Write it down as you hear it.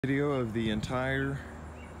Video of the entire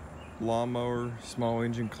lawnmower small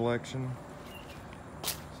engine collection.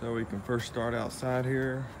 So we can first start outside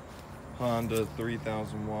here. Honda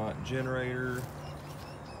 3000 watt generator,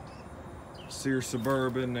 Sears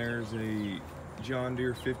Suburban. There's a John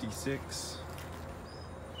Deere 56,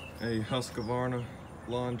 a Husqvarna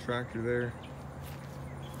lawn tractor there,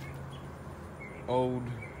 old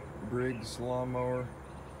Briggs lawnmower,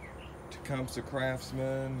 Tecumseh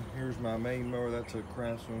Craftsman. Here's my main mower. That's a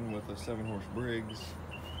Craftsman with a 7-horse Briggs.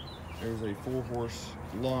 There's a 4-horse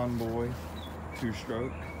Lawn Boy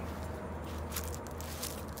 2-stroke.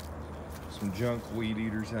 Some junk weed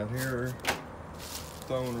eaters out here.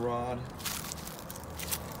 Thone Rod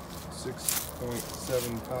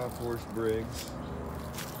 6.75 horse Briggs.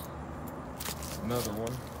 Another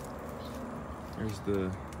one. There's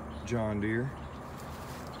the John Deere.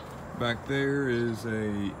 Back there is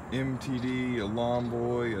a MTD, a Lawn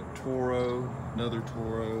Boy, a Toro, another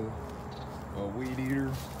Toro, a weed eater,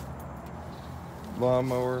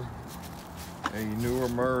 lawnmower, a newer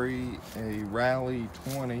Murray, a Rally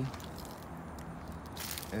 20,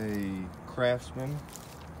 a Craftsman,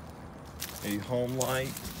 a Home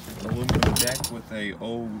Light, an aluminum deck with a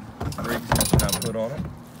old Briggs engine I put on it,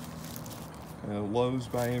 a Lowe's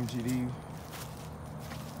by MTD,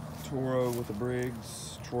 Toro with a Briggs,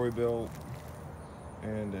 Troy-Bilt,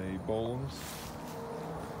 and a Bollins.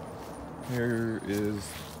 Here is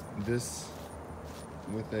this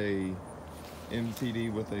with a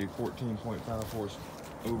MTD with a 14.5 horse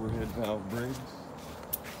overhead valve Briggs.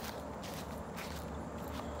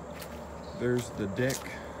 There's the deck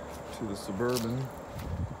to the Suburban.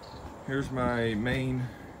 Here's my main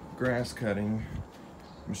grass cutting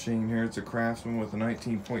machine here. It's a Craftsman with a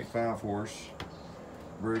 19.5 horse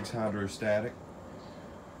Briggs hydrostatic.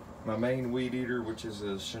 My main weed eater, which is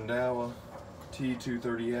a Shindala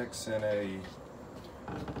T230X, and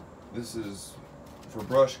this is for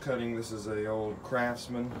brush cutting. This is a old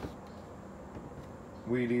Craftsman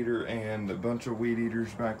weed eater, and a bunch of weed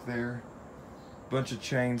eaters back there. Bunch of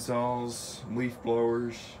chainsaws, leaf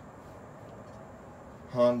blowers,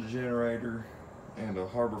 Honda generator, and a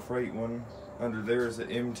Harbor Freight one. Under there is an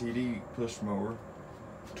MTD push mower,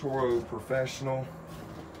 Toro Professional,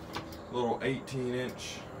 little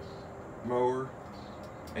 18-inch mower,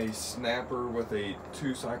 a Snapper with a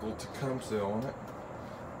 2-cycle Tecumseh on it.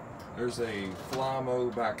 There's a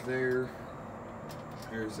Flymo back there.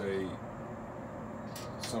 There's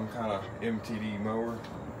some kind of MTD mower.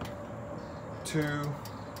 2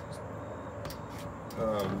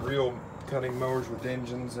 real cutting mowers with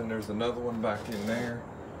engines, and there's another one back in there,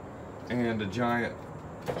 and a giant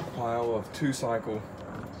pile of 2-cycle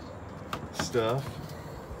stuff.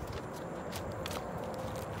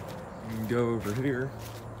 You can go over here.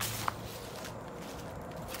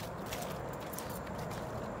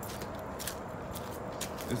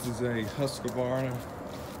 This is a Husqvarna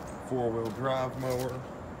 4-wheel drive mower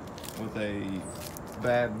with a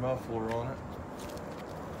bad muffler on it.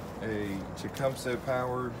 A Tecumseh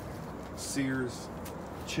powered Sears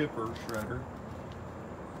chipper shredder,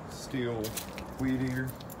 steel weed eater,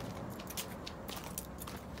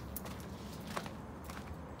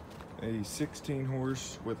 a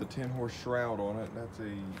 16-horse with a 10-horse shroud on it. That's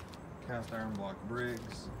a cast iron block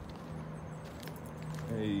Briggs.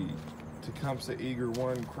 A Tecumseh Eager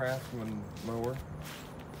 1 Craftsman mower.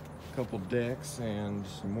 A couple decks and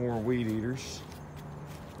some more weed eaters.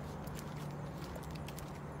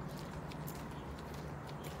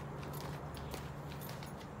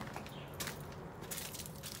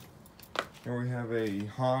 Here we have a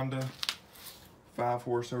Honda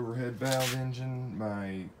 5-horse overhead valve engine,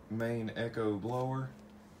 my main Echo blower.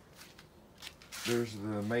 There's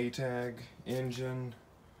the Maytag engine,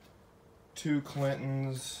 2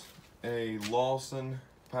 Clintons, a Lawson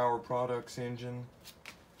Power Products engine.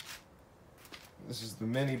 This is the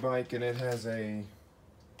mini bike, and it has a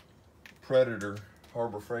Predator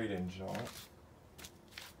Harbor Freight engine on it.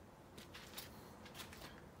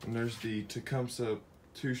 And there's the Tecumseh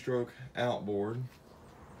 2-stroke outboard.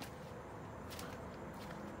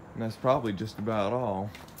 And that's probably just about all.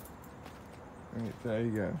 Right, there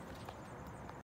you go.